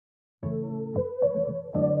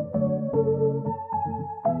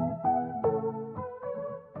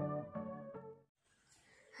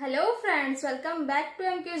friends, welcome back to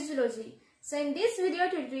M.Sc Zoology. So in this video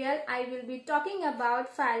tutorial, I will be talking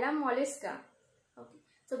about Phylum Mollusca. Okay.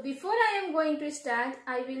 So before I am going to start,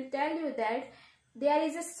 I will tell you that there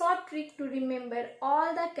is a short trick to remember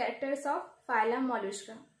all the characters of Phylum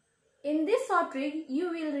Mollusca. In this short trick, you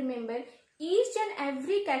will remember each and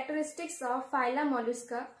every characteristics of Phylum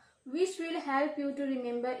Mollusca, which will help you to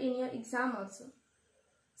remember in your exam also.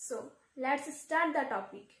 So let's start the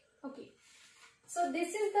topic. Okay. So this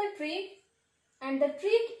is the trick, and the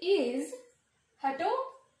trick is हटो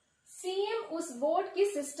CM उस boat की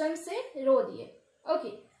system से रो दिए.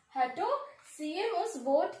 Okay, हटो CM उस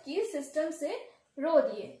boat की system से रो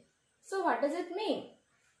दिए. So what does it mean?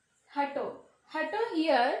 हटो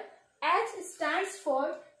here H stands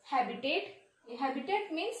for habitat.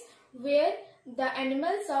 Habitat means where the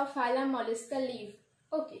animals of Phylum Mollusca live.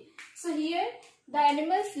 Okay, so here the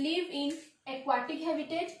animals live in aquatic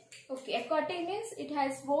habitat. Okay, aquatic means it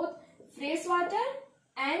has both fresh water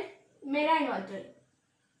and marine water.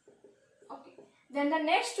 Okay, then the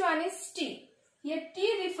next one is T. Here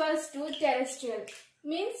T refers to terrestrial,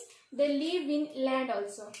 means they live in land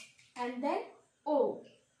also. And then O.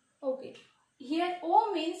 Okay, here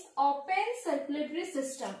O means open circulatory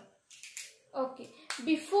system. Okay,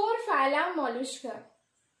 before Phylum Mollusca,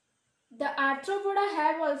 the arthropoda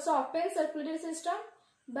have also open circulatory system,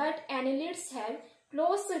 but annelids have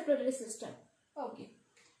closed circulatory system. Okay.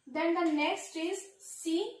 Then the next is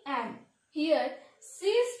CM. Here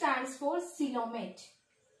C stands for coelomate.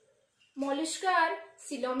 Mollusca are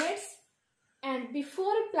coelomates, and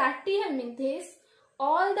before Platyhelminthes,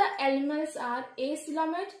 all the animals are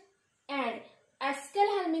acoelomate, and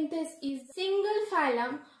Aschelhelminthes is single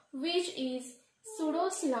phylum which is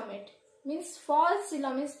pseudocoelomate, means false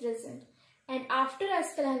coelom is present, and after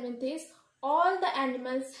Aschelhelminthes all the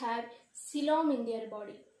animals have coelom in their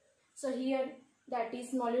body. So here that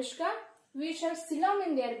is Mollusca which have coelom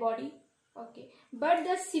in their body. Okay, but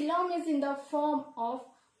the coelom is in the form of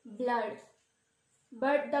blood.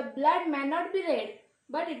 But the blood may not be red,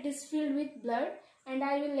 but it is filled with blood, and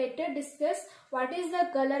I will later discuss what is the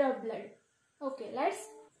color of blood. Okay, let's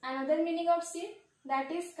another meaning of C,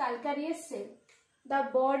 that is calcareous cell. The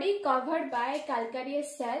body covered by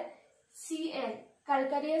calcareous cell, Cl.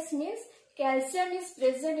 Calcareous means calcium is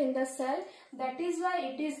present in the cell, that is why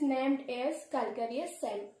it is named as calcareous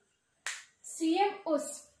cell. Cm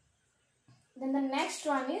us. Then the next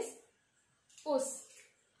one is us.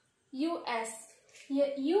 Us.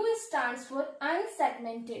 Here U stands for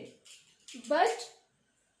unsegmented, but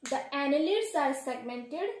the annelids are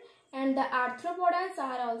segmented and the arthropods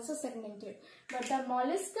are also segmented, but the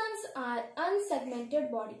molluscans are unsegmented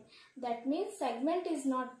body. That means segment is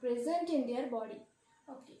not present in their body.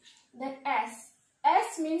 Okay. Then S.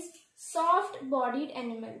 S means soft bodied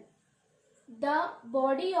animal. The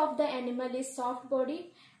body of the animal is soft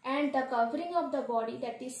body, and the covering of the body,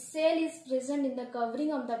 that is cell, is present in the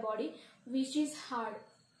covering of the body which is hard.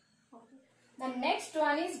 Okay. The next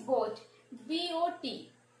one is boat. B-O-T.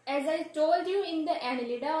 As I told you in the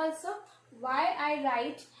annelida also, why I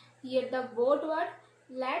write here the boat word.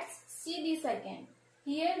 Let's see this again.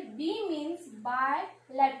 Here B means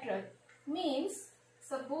bilateral, means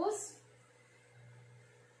suppose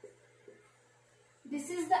this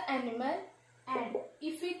is the animal, and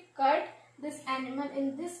if we cut this animal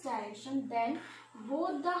in this direction, then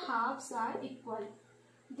both the halves are equal.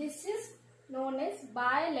 This is known as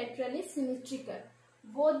bilaterally symmetrical.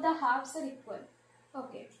 Both the halves are equal.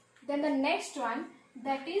 Okay. Then the next one,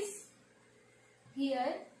 that is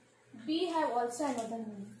here B have also another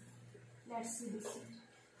meaning. Let's see this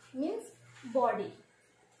here. Means body.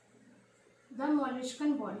 The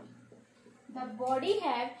molluscan body. The body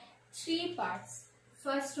have three parts.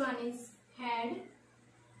 First one is head.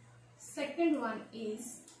 Second one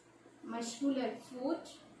is muscular foot.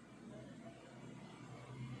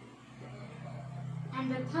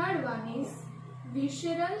 And the third one is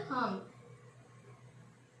visceral hump.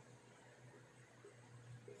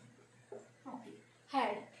 Okay.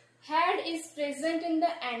 Head. Head is present in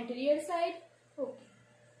the anterior side. Okay.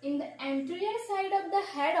 In the anterior side of the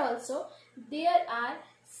head also there are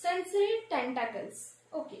sensory tentacles.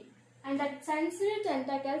 Okay. And the sensory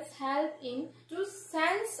tentacles help in to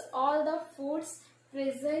sense all the foods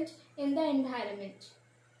present in the environment.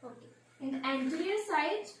 Okay. In the anterior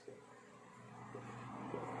side,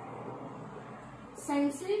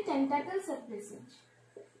 sensory tentacles are present.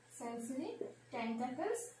 Sensory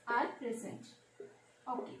tentacles are present.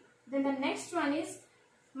 Okay. Then the next one is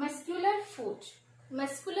muscular foot.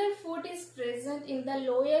 Muscular foot is present in the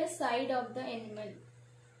lower side of the animal,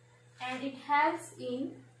 and it helps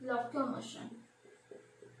in locomotion.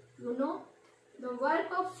 You know, the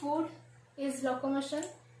work of foot is locomotion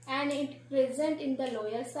and it present in the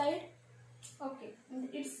lower side. Okay,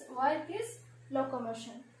 its work is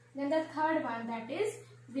locomotion. Then the third one, that is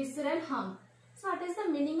visceral hump. So what is the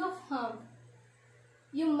meaning of hump?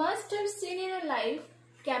 You must have seen in your life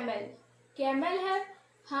camel. Camel have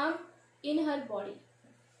hump in her body.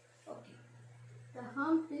 Okay, the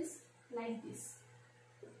hump is like this.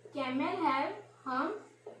 Camel have hump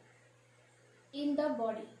in the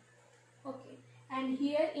body. Okay, and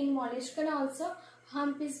here in molluscan also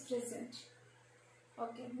hump is present.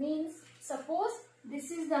 Okay, means suppose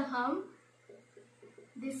this is the hump,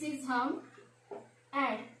 this is hump,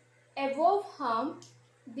 and above hump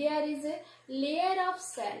there is a layer of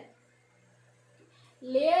cell,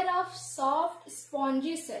 layer of soft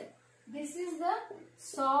spongy cell. This is the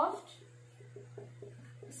soft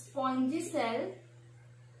spongy cell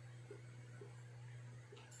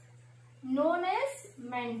known as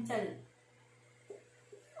mantle.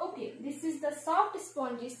 Okay, this is the soft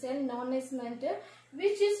spongy cell known as mantle,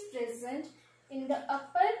 which is present in the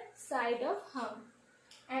upper side of hump.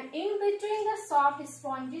 And in between the soft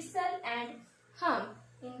spongy cell and hump,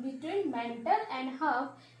 in between mantle and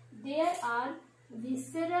hump, there are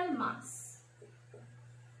visceral mass.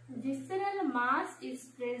 Visceral mass is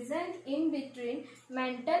present in between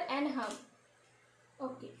mantle and hump.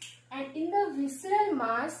 Okay, and in the visceral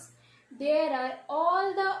mass, there are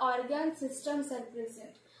all the organ systems are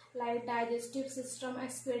present, like digestive system,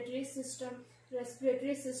 excretory system,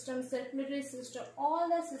 respiratory system, circulatory system. All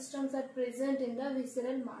the systems are present in the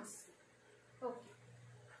visceral mass. Okay,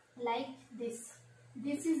 like this.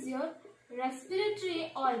 This is your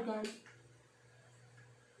respiratory organ,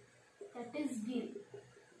 that is gill.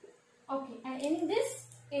 Okay, and in this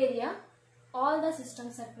area, all the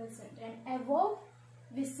systems are present, and above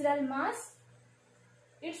visceral mass,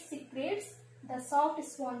 it secretes the soft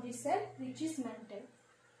spongy cell, which is mantle.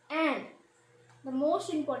 And the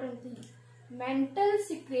most important thing, mantle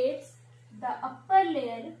secretes the upper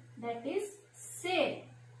layer, that is cell.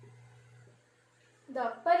 The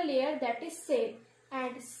upper layer, that is cell,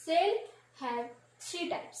 and cell have three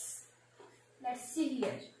types. Let's see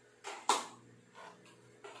here.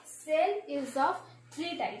 Cell is of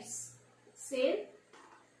three types. Cell,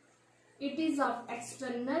 it is of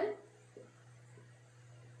external,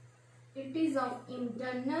 it is of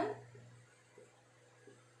internal,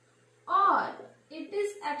 or it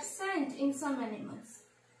is absent in some animals.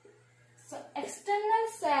 So external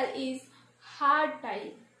cell is hard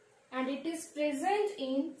type and it is present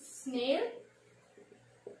in snail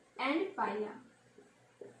and paya.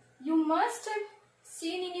 You must have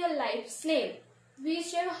seen in your life snail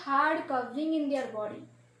which have hard covering in their body.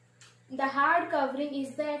 The hard covering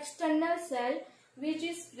is the external cell which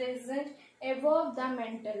is present above the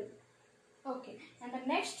mantle. Okay, and the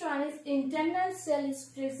next one is internal cell is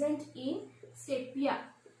present in sepia.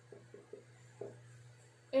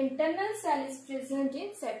 Internal cell is present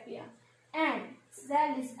in sepia, and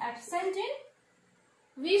cell is absent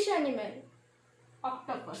in which animal?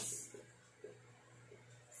 Octopus.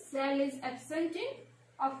 Cell is absent in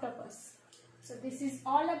octopus. So this is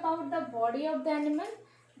all about the body of the animal.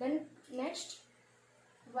 Then next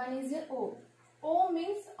one is a O. O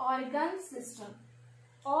means organ system.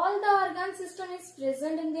 All the organ system is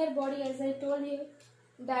present in their body, as I told you.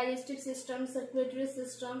 Digestive system, circulatory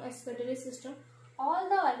system, excretory system. All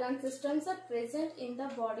the organ systems are present in the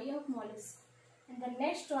body of mollusk. And the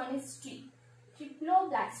next one is T.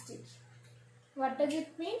 Triploblastic. What does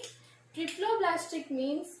it mean? Triploblastic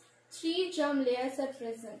means 3 germ layers are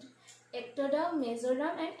present. Ectoderm,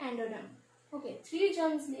 mesoderm and endoderm. Okay, 3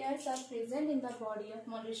 germ layers are present in the body of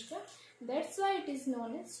mollusca. That's why it is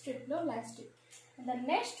known as triploblastic. And the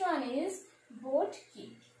next one is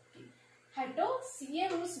Botki.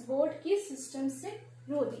 Heterocoelous Botki system se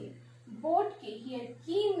rodil. Botki, here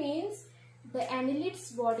key means the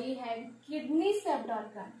annelids body have kidney shaped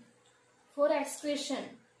organ for excretion.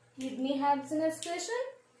 Kidney has an excretion,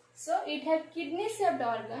 so it has kidney shaped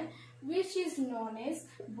organ which is known as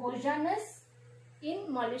bojanus in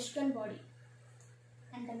molluscan body.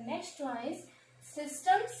 And the next one is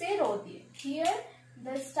system se rodil. Here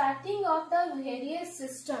the starting of the various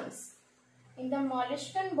systems. In the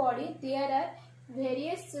molluscan body, there are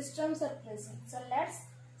various systems are present. So let's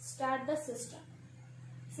start the system.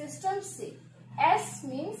 System C. S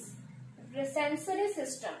means sensory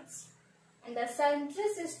systems. In the sensory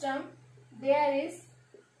system, there is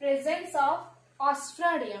presence of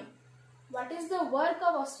ostradium. What is the work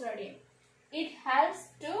of ostradium? It helps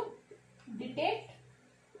to detect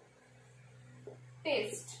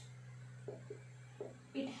taste.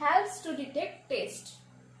 It helps to detect taste.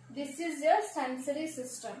 This is your sensory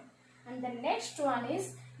system. And the next one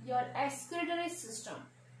is your excretory system.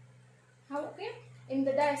 Okay, in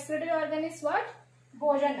the excretory organ is what?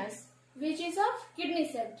 Bojanus, which is of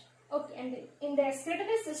kidney cell. Okay, and in the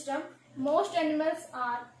excretory system, most animals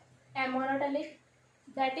are ammonotelic.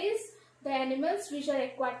 That is, the animals which are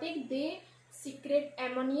aquatic, they secrete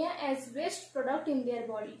ammonia as waste product in their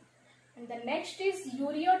body. And the next is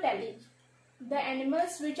ureotelic. The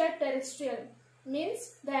animals which are terrestrial,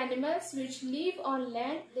 means the animals which live on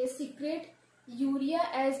land, they secrete urea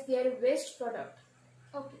as their waste product.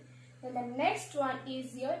 Okay. Then the next one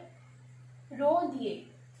is your rhodhiae.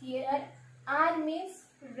 Here R means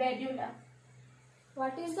radula.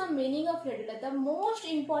 What is the meaning of radula? The most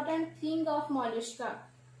important thing of mollusca,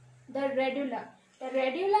 the radula. The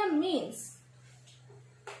radula means,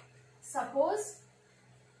 suppose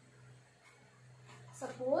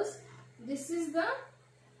this is the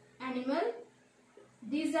animal,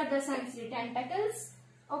 these are the sensory tentacles.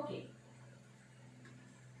 Okay,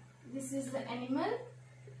 this is the animal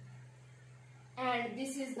and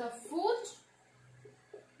this is the foot,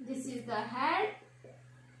 this is the head.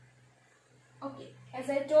 Okay, as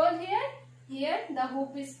I told here the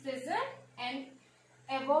hoop is present and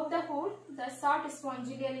above the hood the short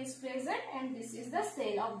spongicle is present and this is the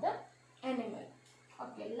cell of the animal.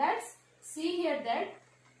 Okay, let's see here that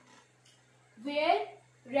where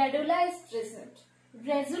radula is present.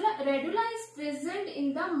 Radula is present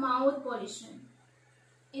in the mouth portion.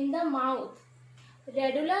 In the mouth.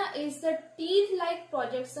 Radula is the teeth-like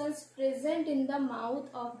projections present in the mouth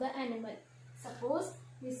of the animal. Suppose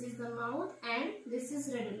this is the mouth and this is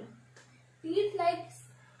radula. Teeth-like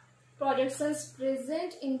projections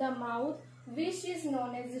present in the mouth, which is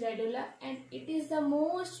known as radula, and it is the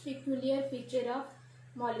most peculiar feature of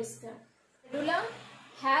mollusca. Radula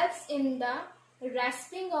helps in the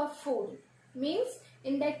grasping of food, means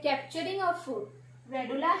in the capturing of food.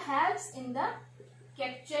 Radula helps in the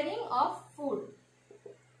capturing of food.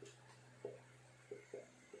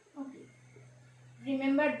 Okay.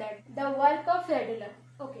 Remember that. The work of radula.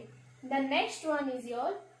 Okay. The next one is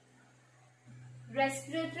your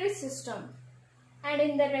respiratory system. And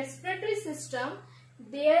in the respiratory system,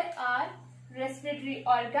 there are respiratory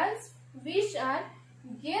organs which are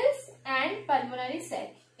gills and pulmonary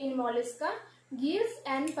sac. In mollusca, gills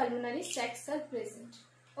and pulmonary sacs are present.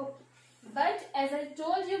 Okay. But as I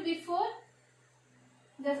told you before,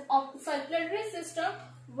 the circulatory system,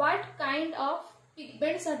 what kind of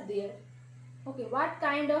pigments are there? Okay, what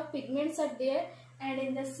kind of pigments are there? And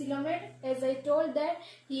in the coelomate, as I told that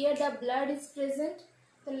here the blood is present.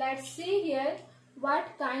 So let's see here what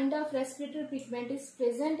kind of respiratory pigment is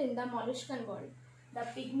present in the molluscan body. The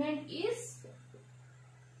pigment is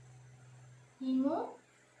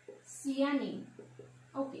hemocyanin.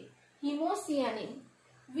 Okay, hemocyanin,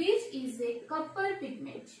 which is a copper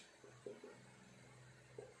pigment.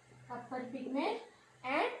 Copper pigment,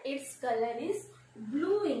 and its color is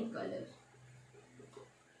blue in color.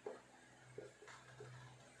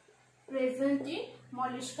 Present in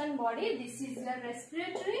molluscan body, this is the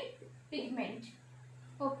respiratory pigment.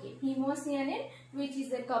 Okay, hemocyanin, which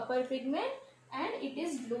is a copper pigment and it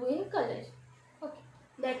is blue in color. Okay,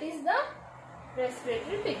 that is the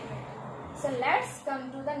respiratory pigment. So let's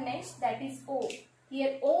come to the next, that is O.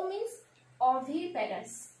 Here O means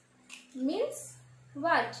oviparous. Means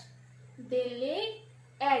what? They lay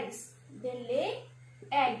eggs. They lay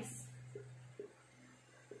eggs.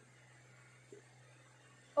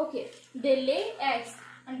 Okay, they lay eggs.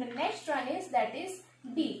 And the next one is, that is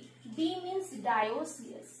D. D means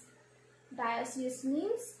dioecious. Dioecious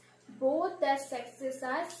means both the sexes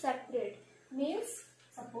are separate. Means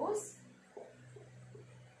suppose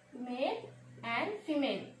male and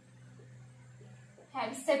female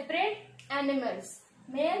have separate animals.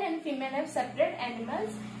 Male and female have separate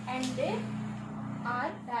animals and they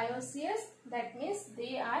are dioecious. That means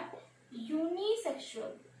they are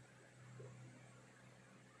unisexual.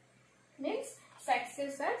 Means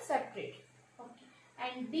sexes are separate. Okay.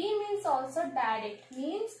 And D means also direct.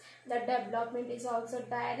 Means the development is also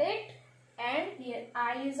direct. And here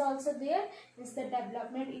I is also there. Means the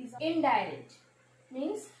development is indirect.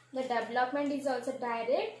 Means the development is also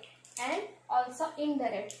direct and also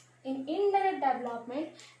indirect. In indirect development,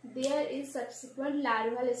 there is subsequent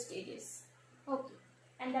larval stages. Okay.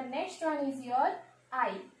 And the next one is your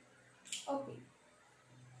I. Okay.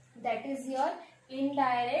 That is your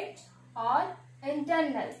indirect or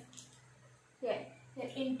internal. Here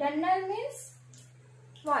internal means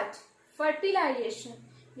what? Fertilization.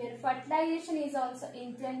 Here fertilization is also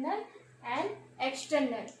internal and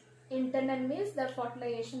external. Internal means the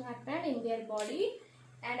fertilization happened in their body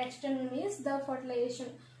and external means the fertilization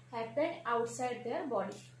happened outside their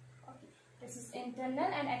body. Okay. This is internal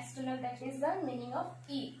and external, that is the meaning of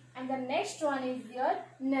E. And the next one is your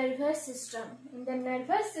nervous system. In the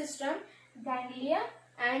nervous system, ganglia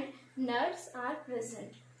and nerves are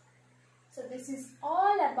present. So this is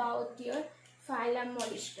all about your Phylum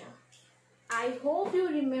Mollusca. I hope you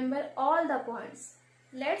remember all the points.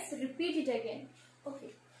 Let's repeat it again.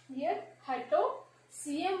 Okay. Here हटो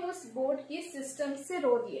CM उस board की system से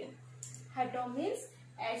रो दिए. हटो means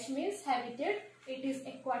H means habitat, it is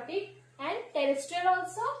aquatic and terrestrial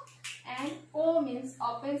also, and O means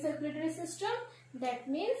open circulatory system, that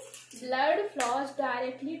means blood flows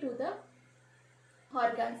directly to the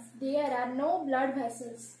organs. There are no blood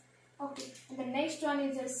vessels. Okay, and the next one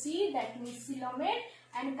is a C, that means coelomate,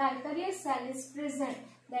 and calcareous cell is present,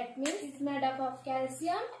 that means it's made up of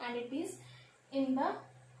calcium and it is in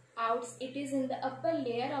the upper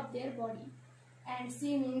layer of their body. And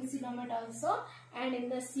C means coelomate also, and in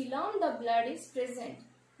the coelom the blood is present,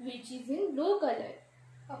 which is in blue color.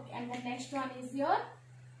 Okay, and the next one is your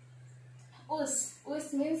us.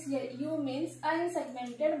 Us means here U means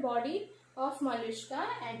unsegmented body of mollusca,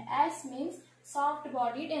 and S means soft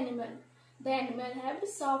bodied animal. The animal have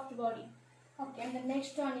soft body. Okay, and the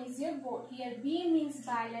next one is your boat. Here B means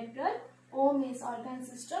bilateral, O means organ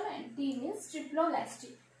system, and T means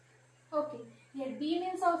triploblastic. Okay, here B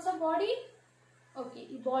means also body. Okay,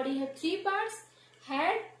 body have three parts: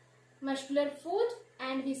 head, muscular foot,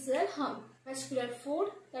 and visceral hump. Muscular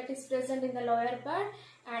foot, that is present in the lower part,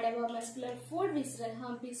 and above muscular foot, visceral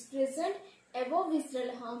hump is present. Above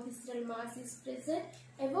visceral hump, visceral mass is present.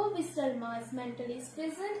 Above visceral mass, mantle is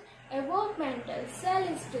present. Above mantle, cell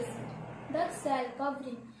is present. The cell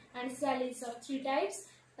covering, and cell is of three types: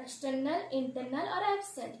 external, internal, or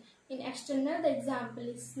absent. In external, the example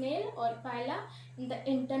is snail or pila. In the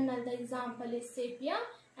internal, the example is sepia,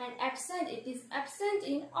 and absent, it is absent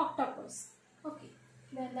in octopus. Okay.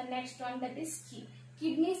 Then the next one, that is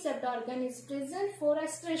kidney shaped organ is present for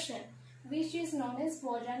respiration, which is known as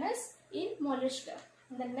vojanus in mollusca.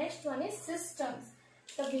 And the next one is systems.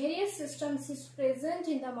 The various systems is present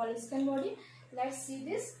in the molluscan body. Let's see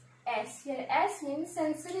this. S. Here S means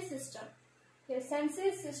sensory system. Here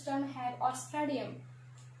sensory system have ostradium.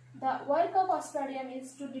 The work of ostradium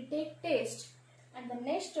is to detect taste. And the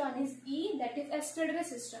next one is E, that is excretory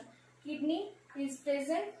system. Kidney is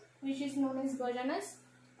present, which is known as vojanus,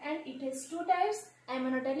 and it has two types: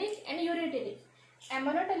 ammonotelic and ureteric.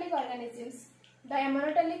 Ammonotelic organisms. The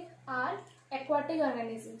ammonotelic are aquatic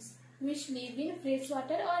organisms which live in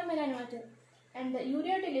freshwater or marine water, and the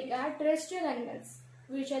ureteric are terrestrial animals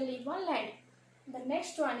which live on land. The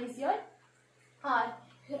next one is your R.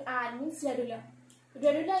 Here R means radula.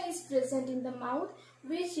 Radula is present in the mouth,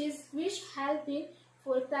 which help in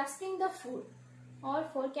for grasping the food or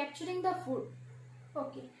for capturing the food.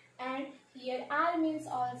 Okay, and here R means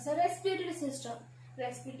also respiratory system.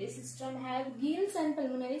 Respiratory system have gills and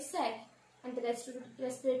pulmonary sac, and the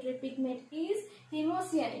respiratory pigment is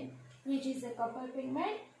hemocyanin, which is a copper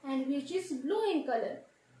pigment and which is blue in color.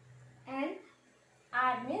 And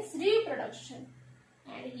R means reproduction,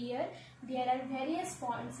 and here there are various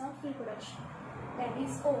forms of reproduction. That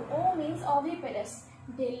is O. O means oviparous.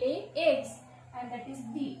 They lay eggs, and that is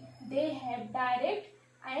D. They have direct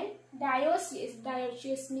and dioecious.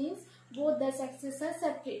 Dioecious means both the sexes are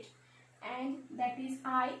separate. And that is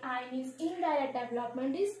I. I means indirect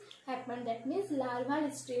development is happened. That means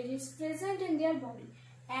larval stage is present in their body.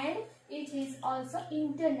 And it is also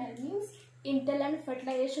internal, means internal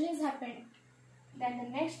fertilization is happened. Then the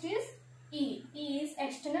next is E. E is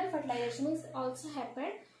external fertilization is also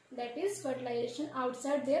happened. That is fertilization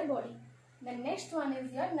outside their body. The next one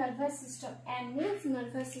is your nervous system. N means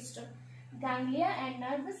nervous system. Ganglia and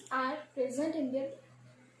nerves are present in their.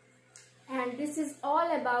 And this is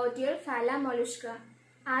all about your Phylum Mollusca.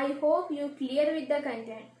 I hope you clear with the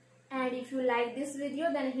content. And if you like this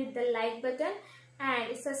video, then hit the like button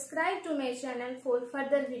and subscribe to my channel for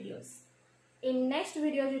further videos. In next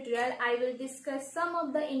video tutorial, I will discuss some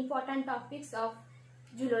of the important topics of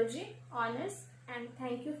Zoology Honours, and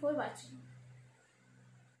thank you for watching.